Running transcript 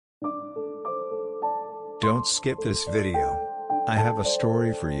Don't skip this video. I have a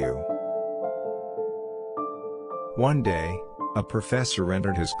story for you. One day, a professor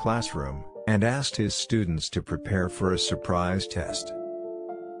entered his classroom and asked his students to prepare for a surprise test.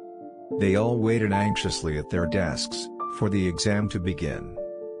 They all waited anxiously at their desks for the exam to begin.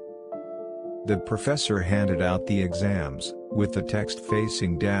 The professor handed out the exams, with the text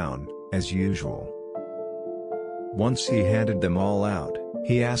facing down, as usual. Once he handed them all out,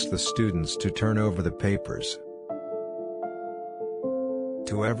 he asked the students to turn over the papers.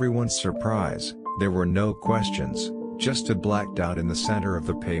 To everyone's surprise, there were no questions, just a black dot in the center of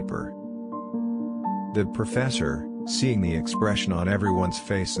the paper. The professor, seeing the expression on everyone's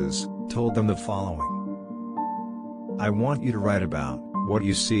faces, told them the following. "I want you to write about what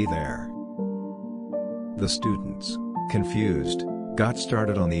you see there." The students, confused, got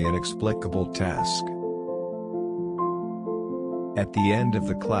started on the inexplicable task. At the end of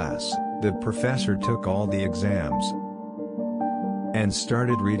the class, the professor took all the exams and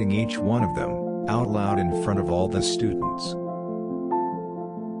started reading each one of them out loud in front of all the students.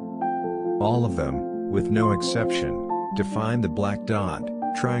 All of them, with no exception, defined the black dot,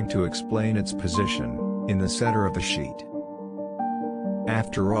 trying to explain its position in the center of the sheet.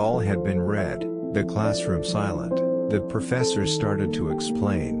 After all had been read, the classroom silent, the professor started to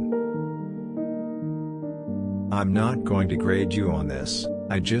explain. "I'm not going to grade you on this,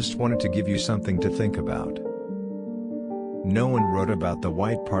 I just wanted to give you something to think about." No one wrote about the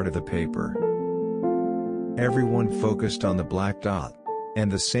white part of the paper. Everyone focused on the black dot, and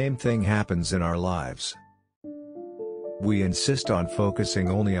the same thing happens in our lives. We insist on focusing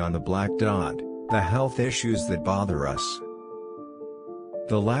only on the black dot, the health issues that bother us,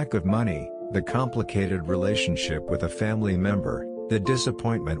 the lack of money, the complicated relationship with a family member, the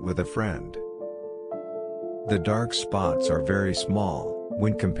disappointment with a friend. The dark spots are very small,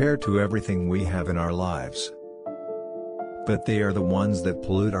 when compared to everything we have in our lives. But they are the ones that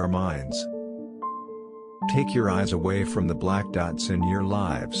pollute our minds. Take your eyes away from the black dots in your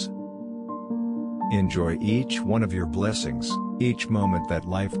lives. Enjoy each one of your blessings, each moment that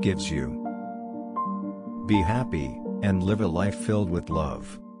life gives you. Be happy, and live a life filled with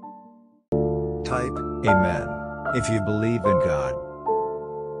love. Type Amen if you believe in God.